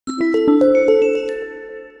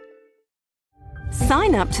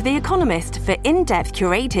Sign up to The Economist for in-depth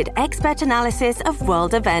curated expert analysis of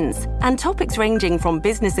world events and topics ranging from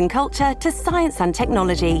business and culture to science and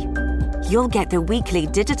technology. You'll get the weekly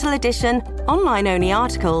digital edition, online-only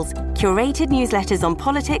articles, curated newsletters on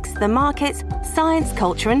politics, the markets, science,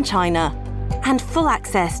 culture and China, and full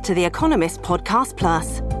access to The Economist Podcast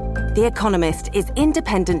Plus. The Economist is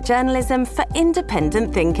independent journalism for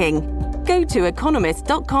independent thinking. Go to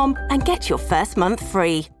economist.com and get your first month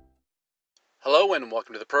free. Hello and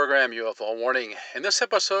welcome to the program UFO Warning. In this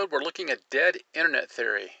episode, we're looking at dead internet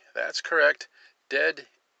theory. That's correct, dead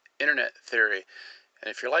internet theory.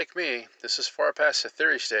 And if you're like me, this is far past the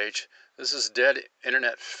theory stage. This is dead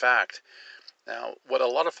internet fact. Now, what a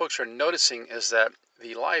lot of folks are noticing is that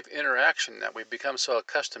the live interaction that we've become so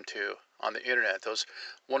accustomed to on the internet, those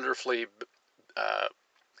wonderfully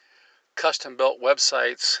custom-built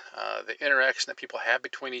websites, the interaction that people have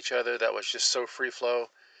between each other that was just so free-flow,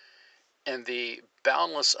 and the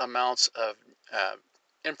boundless amounts of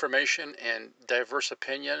information and diverse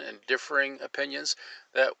opinion and differing opinions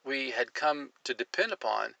that we had come to depend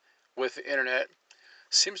upon with the internet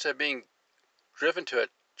seems to have been driven to a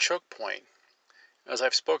choke point. As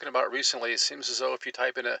I've spoken about recently, it seems as though if you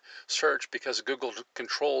type in a search, because Google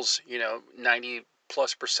controls 90+%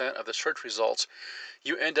 of the search results,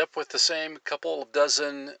 you end up with the same couple of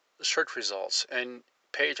dozen search results, and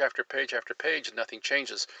page after page after page, nothing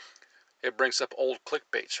changes. It brings up old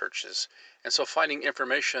clickbait searches. And so finding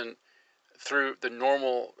information through the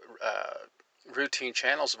normal routine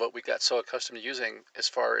channels of what we got so accustomed to using as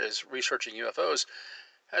far as researching UFOs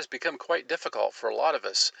has become quite difficult for a lot of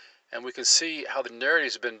us. And we can see how the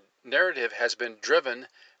narrative has been driven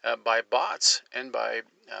by bots and by,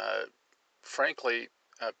 frankly,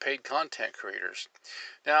 paid content creators.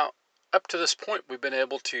 Now, up to this point, we've been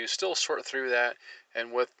able to still sort through that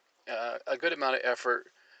and with a good amount of effort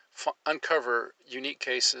uncover unique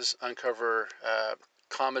cases, uncover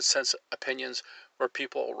common sense opinions where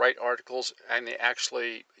people write articles and they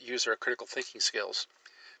actually use their critical thinking skills.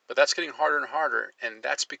 But that's getting harder and harder, and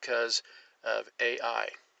that's because of AI.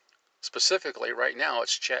 Specifically, right now,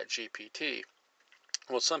 it's ChatGPT.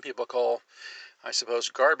 What some people call, I suppose,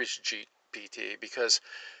 garbage GPT, because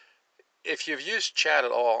if you've used chat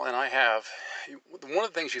at all, and I have, one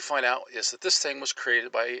of the things you find out is that this thing was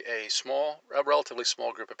created by a relatively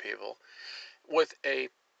small group of people with a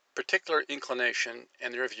particular inclination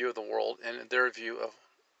in their view of the world and their view of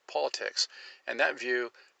politics. And that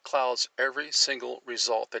view clouds every single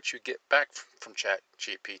result that you get back from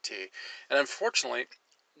ChatGPT. And unfortunately,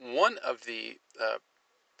 one of the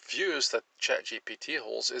views that ChatGPT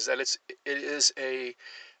holds is that it is a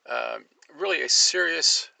really a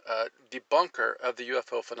serious debunker of the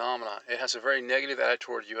UFO phenomenon. It has a very negative attitude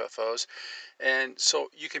toward UFOs, and so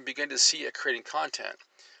you can begin to see it creating content.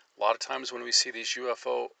 A lot of times when we see these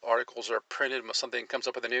UFO articles are printed, when something comes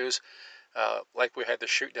up in the news, like we had the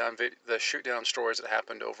shoot down stories that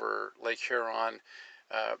happened over Lake Huron,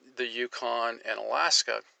 the Yukon, and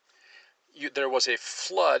Alaska. There was a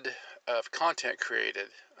flood of content created.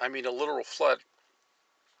 I mean, a literal flood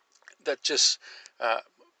that just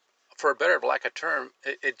for a better lack of term,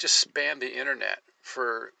 it just spammed the internet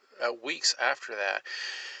for weeks after that.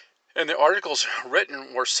 And the articles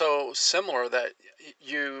written were so similar that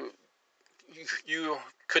you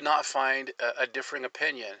could not find a differing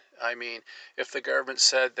opinion. I mean, if the government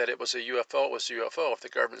said that it was a UFO, it was a UFO. If the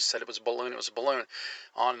government said it was a balloon, it was a balloon.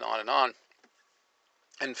 On and on and on.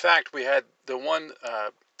 In fact, we had the one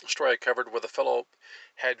story I covered where the fellow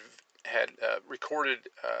had recorded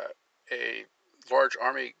a large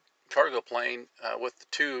Army cargo plane with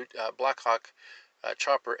two Black Hawk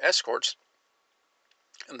chopper escorts,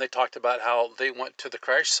 and they talked about how they went to the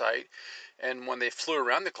crash site, and when they flew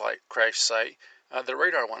around the crash site, the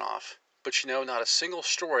radar went off. But not a single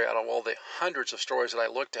story out of all the hundreds of stories that I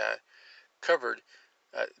looked at covered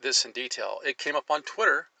this in detail. It came up on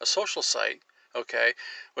Twitter, a social site, okay,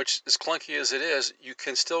 which, as clunky as it is, you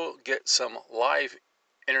can still get some live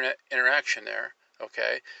internet interaction there.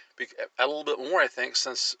 Okay, a little bit more, I think,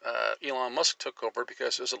 since Elon Musk took over,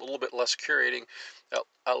 because there's a little bit less curating,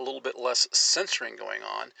 a little bit less censoring going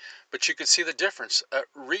on. But you could see the difference.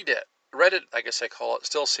 Reddit, I guess I call it,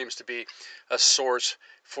 still seems to be a source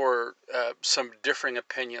for some differing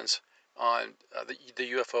opinions on the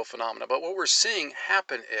UFO phenomena. But what we're seeing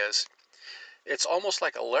happen is it's almost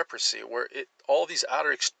like a leprosy, where all these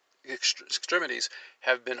outer extremities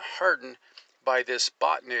have been hardened by this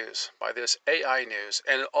bot news, by this AI news.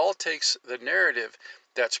 And it all takes the narrative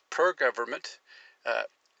that's pro-government,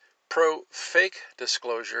 pro-fake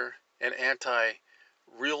disclosure, and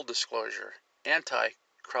anti-real disclosure,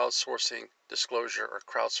 crowdsourcing disclosure or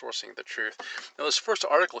crowdsourcing the truth. Now, this first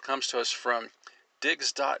article comes to us from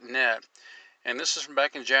Diggs.net, and this is from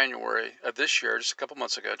back in January of this year, just a couple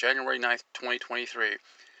months ago, January 9th, 2023.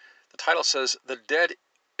 The title says, The Dead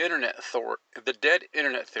Internet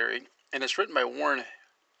Theory, and it's written by Warren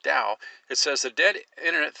Dow. It says, the dead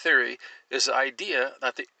internet theory is the idea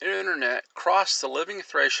that the internet crossed the living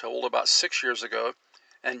threshold about 6 years ago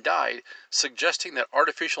and died, suggesting that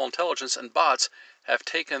artificial intelligence and bots have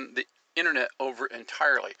taken the internet over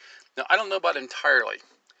entirely. Now, I don't know about entirely,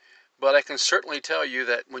 but I can certainly tell you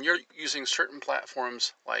that when you're using certain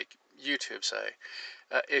platforms like YouTube, say,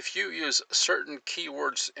 if you use certain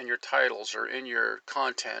keywords in your titles or in your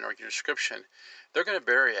content or your description, they're going to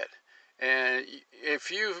bury it. And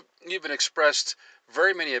if you've even expressed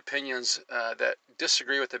very many opinions that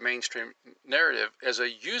disagree with the mainstream narrative as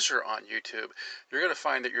a user on YouTube, you're going to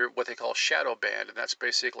find that you're what they call shadow banned, and that's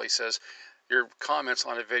basically says your comments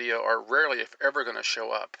on a video are rarely, if ever, going to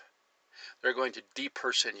show up. They're going to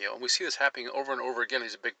deperson you, and we see this happening over and over again on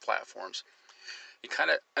these big platforms. You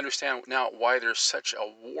kind of understand now why there's such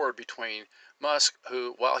a war between Musk,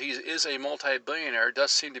 who, while he is a multi-billionaire,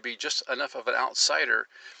 does seem to be just enough of an outsider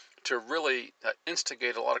to really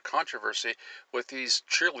instigate a lot of controversy with these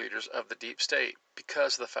cheerleaders of the deep state,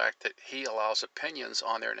 because of the fact that he allows opinions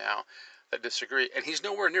on there now that disagree, and he's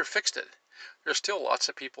nowhere near fixed it. There's still lots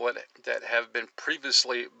of people that have been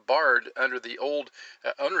previously barred under the old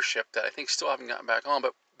ownership that I think still haven't gotten back on,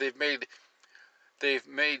 but they've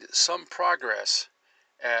made some progress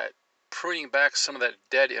at pruning back some of that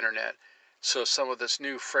dead internet so some of this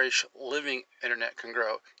new, fresh, living internet can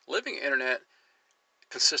grow. Living internet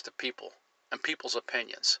consists of people and people's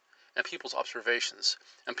opinions and people's observations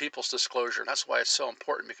and people's disclosure. And that's why it's so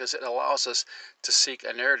important, because it allows us to seek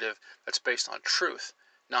a narrative that's based on truth,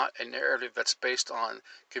 not a narrative that's based on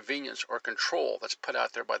convenience or control that's put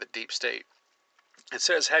out there by the deep state. It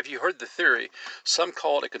says, have you heard the theory? Some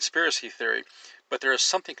call it a conspiracy theory, but there is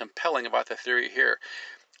something compelling about the theory here.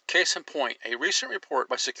 Case in point, a recent report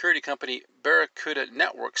by security company Barracuda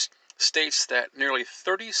Networks states that nearly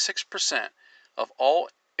 36% of all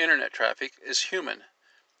internet traffic is human.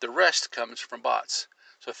 The rest comes from bots.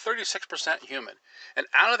 So 36% human. And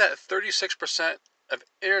out of that 36% of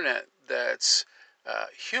internet that's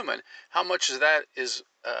human, how much of that is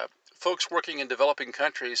folks working in developing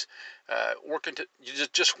countries,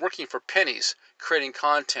 just working for pennies, creating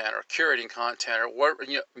content or curating content, or what,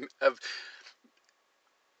 of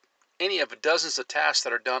any of dozens of tasks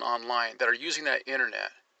that are done online, that are using that internet,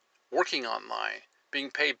 working online, being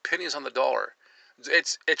paid pennies on the dollar.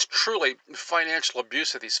 It's truly financial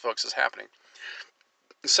abuse of these folks is happening.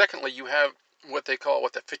 And secondly, you have what they call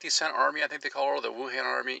the 50-cent army, I think they call it, the Wuhan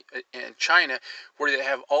army in China, where they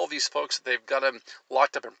have all these folks, they've got them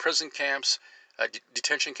locked up in prison camps,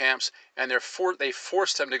 detention camps, and they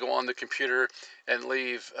force them to go on the computer and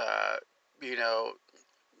leave,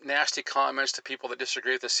 nasty comments to people that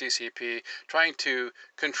disagree with the CCP, trying to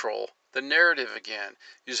control the narrative again,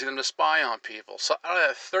 using them to spy on people. So out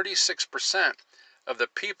of that 36% of the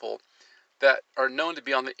people that are known to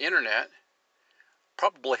be on the internet,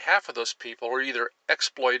 probably half of those people are either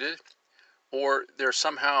exploited or they're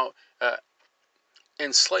somehow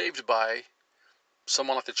enslaved by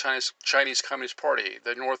someone like the Chinese Communist Party,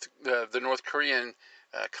 the North Korean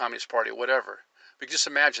Communist Party, whatever. We can just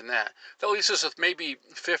imagine that. That leaves us with maybe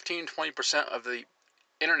 15-20% of the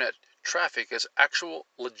internet traffic as actual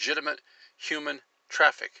legitimate human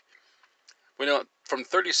traffic. We know from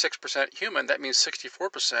 36% human, that means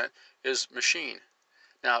 64% is machine.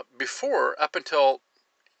 Now, before, up until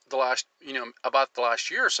about the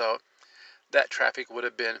last year or so, that traffic would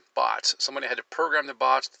have been bots. Somebody had to program the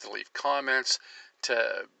bots to leave comments,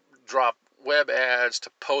 to drop web ads,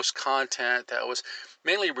 to post content that was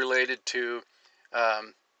mainly related to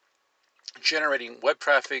generating web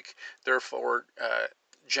traffic, therefore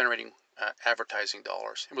generating advertising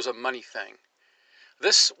dollars. It was a money thing.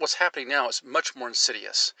 What's happening now is much more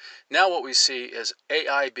insidious. Now what we see is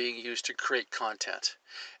AI being used to create content.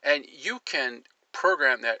 And you can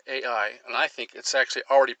program that AI, and I think it's actually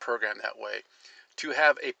already programmed that way, to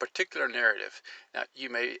have a particular narrative. Now, you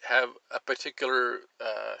may have a particular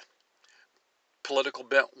political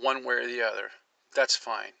bent one way or the other. That's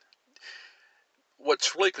fine.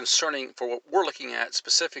 What's really concerning for what we're looking at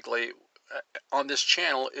specifically on this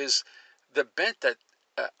channel is the bent that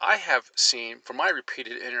I have seen from my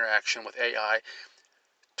repeated interaction with AI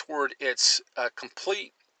toward its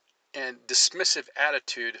complete and dismissive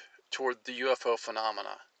attitude toward the UFO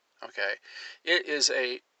phenomena. Okay,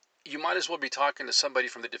 you might as well be talking to somebody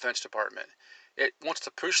from the Defense Department. It wants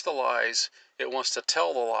to push the lies. It wants to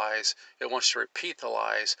tell the lies. It wants to repeat the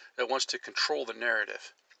lies. It wants to control the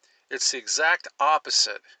narrative. It's the exact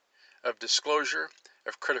opposite of disclosure,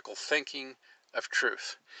 of critical thinking, of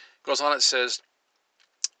truth. It goes on, it says,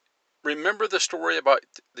 remember the story about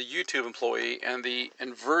the YouTube employee and the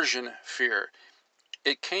inversion fear.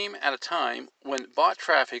 It came at a time when bot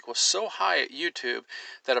traffic was so high at YouTube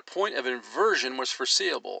that a point of inversion was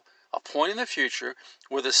foreseeable, a point in the future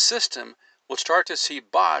where the system will start to see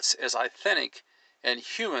bots as authentic and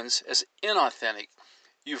humans as inauthentic.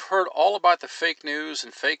 You've heard all about the fake news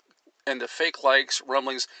and the fake likes,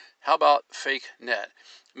 rumblings. How about fake net?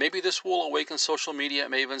 Maybe this will awaken social media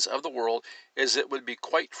mavens of the world, as it would be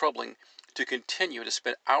quite troubling to continue to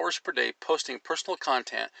spend hours per day posting personal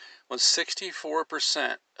content when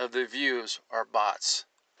 64% of the views are bots.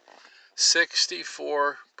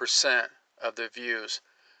 64% of the views,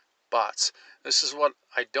 bots. This is what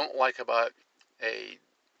I don't like about a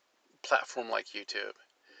platform like YouTube.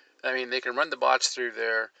 I mean, they can run the bots through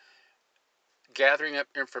there, gathering up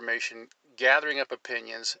information, gathering up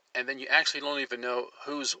opinions, and then you actually don't even know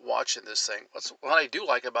who's watching this thing. What I do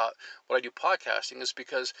like about what I do podcasting is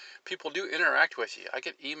because people do interact with you. I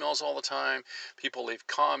get emails all the time, people leave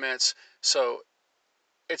comments, so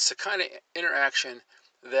it's the kind of interaction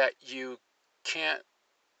that you can't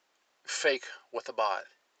fake with a bot.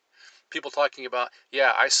 People talking about,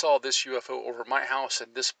 yeah, I saw this UFO over my house in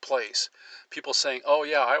this place. People saying, oh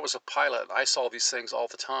yeah, I was a pilot, I saw these things all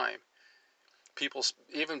the time.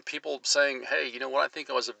 Even people saying, hey, you know what, I think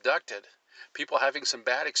I was abducted. People having some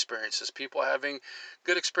bad experiences, people having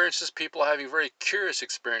good experiences, people having very curious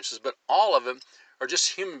experiences, but all of them are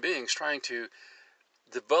just human beings trying to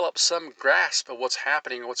develop some grasp of what's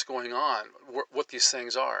happening, what's going on, what these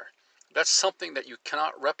things are. That's something that you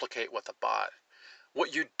cannot replicate with a bot.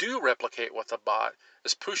 What you do replicate with a bot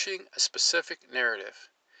is pushing a specific narrative.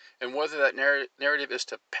 And whether that narrative is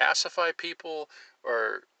to pacify people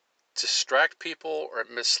or distract people or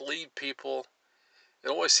mislead people, it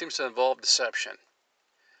always seems to involve deception.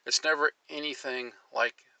 It's never anything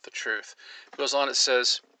like the truth. It goes on, it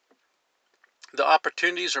says, the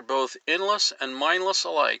opportunities are both endless and mindless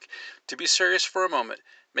alike. To be serious for a moment,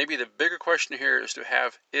 maybe the bigger question here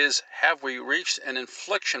is have we reached an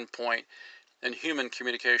inflection point in human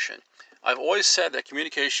communication? I've always said that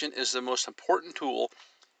communication is the most important tool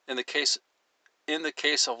in the case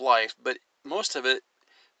of life, but most of it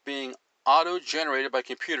being auto-generated by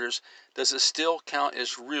computers, does it still count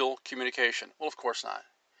as real communication? Well, of course not.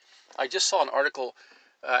 I just saw an article,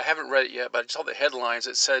 I haven't read it yet, but I saw the headlines.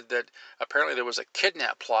 It said that apparently there was a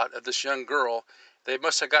kidnap plot of this young girl. They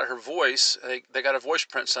must have got her voice, they got a voice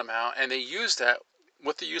print somehow, and they used that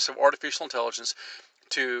with the use of artificial intelligence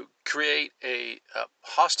to create a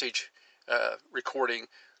hostage recording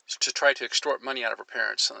to try to extort money out of her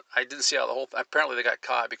parents. I didn't see how the whole apparently they got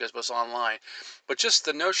caught because it was online. But just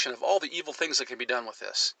the notion of all the evil things that can be done with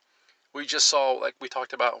this. We just saw, like we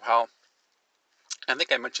talked about, how, I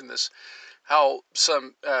think I mentioned this, how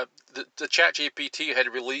the Chat GPT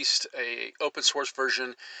had released a open source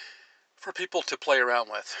version for people to play around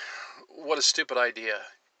with. What a stupid idea.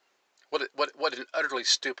 What an utterly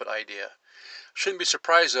stupid idea. Shouldn't be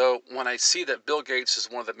surprised, though, when I see that Bill Gates is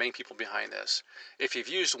one of the main people behind this. If you've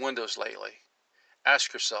used Windows lately,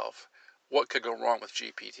 ask yourself, what could go wrong with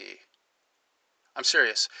GPT? I'm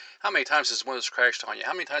serious. How many times has Windows crashed on you?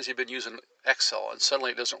 How many times have you been using Excel and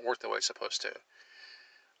suddenly it doesn't work the way it's supposed to?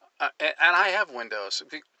 And I have Windows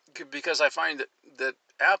because I find that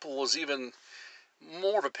Apple is even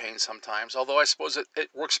more of a pain sometimes, although I suppose it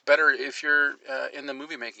works better if you're in the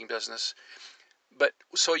movie making business. But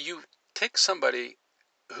so you take somebody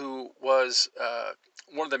who was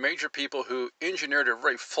one of the major people who engineered a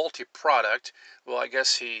very faulty product. Well, I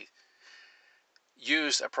guess he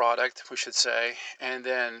used a product, we should say, and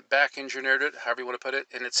then back engineered it, however you want to put it.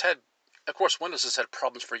 And it's had, of course, Windows has had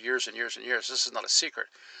problems for years and years and years. This is not a secret.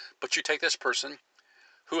 But you take this person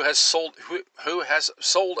who has sold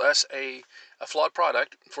us a flawed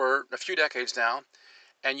product for a few decades now,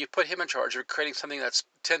 and you put him in charge of creating something that's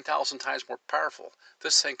 10,000 times more powerful.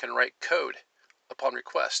 This thing can write code upon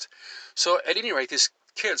request. So at any rate, these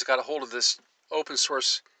kids got a hold of this open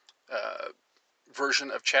source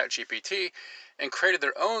version of ChatGPT and created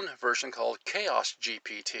their own version called Chaos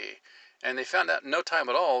GPT. And they found out in no time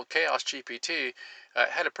at all, Chaos GPT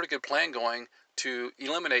had a pretty good plan going to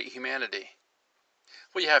eliminate humanity.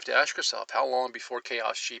 Well, you have to ask yourself, how long before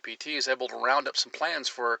Chaos GPT is able to round up some plans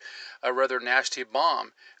for a rather nasty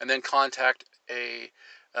bomb and then contact a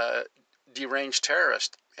deranged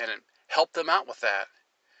terrorist and help them out with that?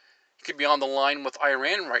 He could be on the line with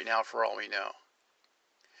Iran right now for all we know.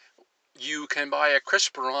 you can buy a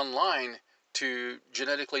CRISPR online to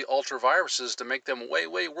genetically alter viruses to make them way,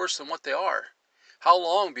 way worse than what they are. How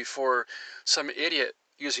long before some idiot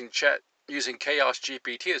using Chaos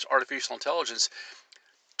GPT, this artificial intelligence,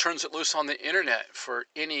 turns it loose on the internet for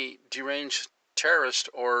any deranged terrorist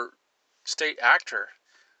or state actor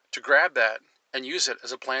to grab that and use it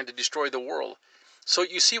as a plan to destroy the world? So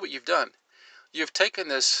you see what you've done. You've taken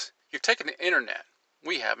the internet.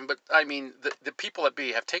 We haven't, but I mean, the people at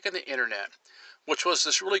B have taken the internet, which was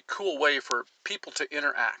this really cool way for people to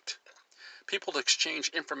interact, people to exchange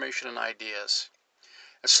information and ideas.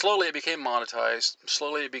 And slowly it became monetized.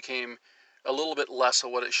 Slowly it became a little bit less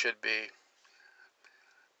of what it should be.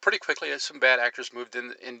 Pretty quickly, some bad actors moved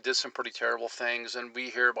in and did some pretty terrible things, and we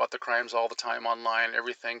hear about the crimes all the time online,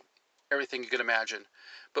 everything you could imagine.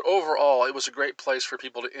 But overall, it was a great place for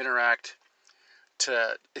people to interact,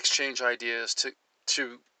 to exchange ideas,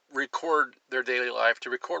 to record their daily life, to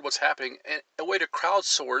record what's happening, and a way to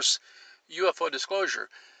crowdsource UFO disclosure.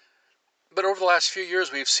 But over the last few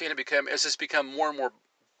years, we've seen it become, as it's become more and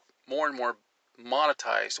more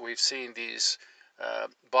monetized, we've seen these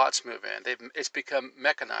bots move in. It's become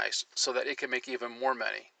mechanized so that it can make even more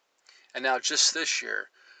money. And now just this year,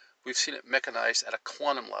 we've seen it mechanized at a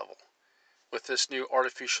quantum level with this new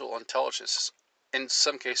artificial intelligence, in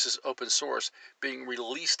some cases open source, being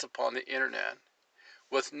released upon the internet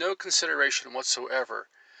with no consideration whatsoever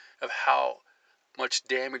of how much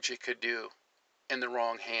damage it could do in the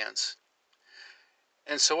wrong hands.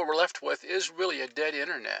 And so what we're left with is really a dead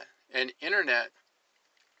internet. An internet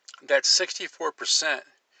that's 64%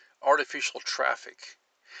 artificial traffic.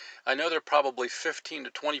 I know there are probably 15 to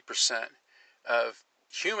 20% of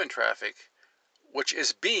human traffic, which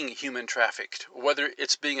is being human trafficked, whether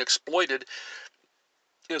it's being exploited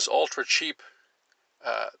as ultra cheap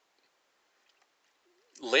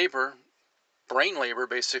labor, brain labor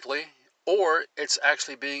basically, or it's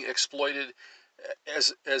actually being exploited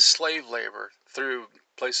as slave labor through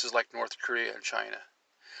places like North Korea and China.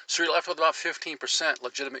 So you're left with about 15%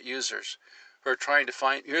 legitimate users who are trying to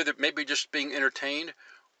find, either maybe just being entertained,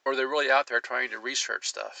 or they're really out there trying to research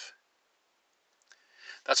stuff.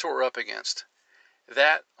 That's what we're up against.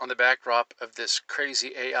 That on the backdrop of this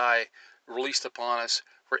crazy AI released upon us,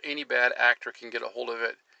 where any bad actor can get a hold of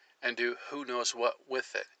it and do who knows what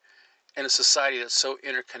with it. In a society that's so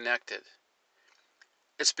interconnected,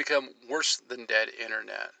 it's become worse than dead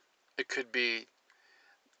internet. It could be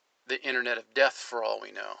the internet of death for all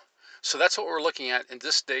we know. So that's what we're looking at in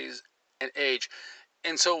this days and age.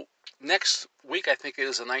 And so next week, I think it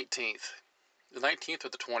is the 19th or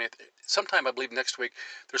the 20th, sometime I believe next week,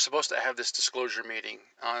 they're supposed to have this disclosure meeting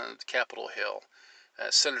on Capitol Hill.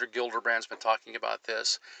 Senator Gilderbrand's been talking about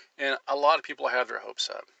this, and a lot of people have their hopes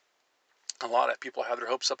up. A lot of people have their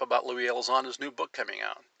hopes up about Louis Elizondo's new book coming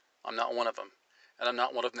out. I'm not one of them. And I'm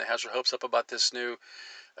not one of them that has their hopes up about this new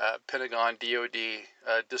Pentagon DOD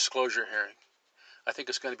disclosure hearing. I think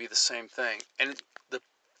it's going to be the same thing. And the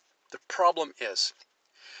problem is,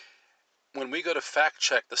 when we go to fact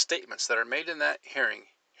check the statements that are made in that hearing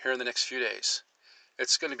here in the next few days,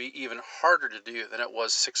 it's going to be even harder to do than it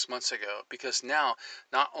was 6 months ago, because now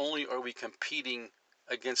not only are we competing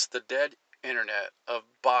against the dead internet of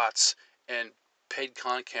bots and paid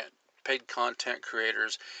content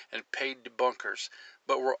creators and paid debunkers,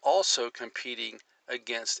 but we're also competing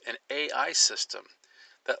against an AI system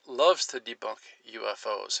that loves to debunk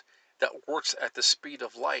UFOs, that works at the speed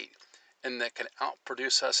of light, and that can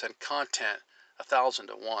outproduce us in content 1,000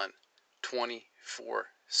 to 1,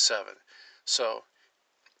 24/7. So,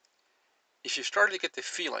 if you started to get the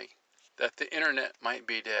feeling that the internet might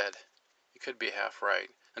be dead, you could be half right.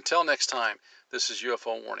 Until next time, this is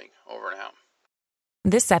UFO Warning, over and out.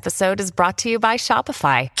 This episode is brought to you by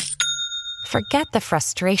Shopify. Forget the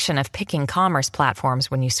frustration of picking commerce platforms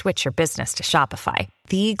when you switch your business to Shopify,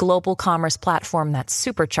 the global commerce platform that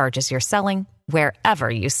supercharges your selling wherever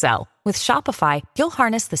you sell. With Shopify, you'll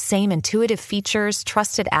harness the same intuitive features,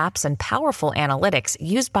 trusted apps, and powerful analytics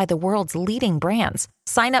used by the world's leading brands.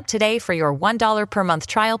 Sign up today for your $1 per month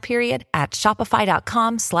trial period at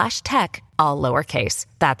shopify.com/tech, all lowercase.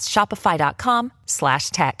 That's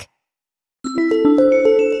shopify.com/tech.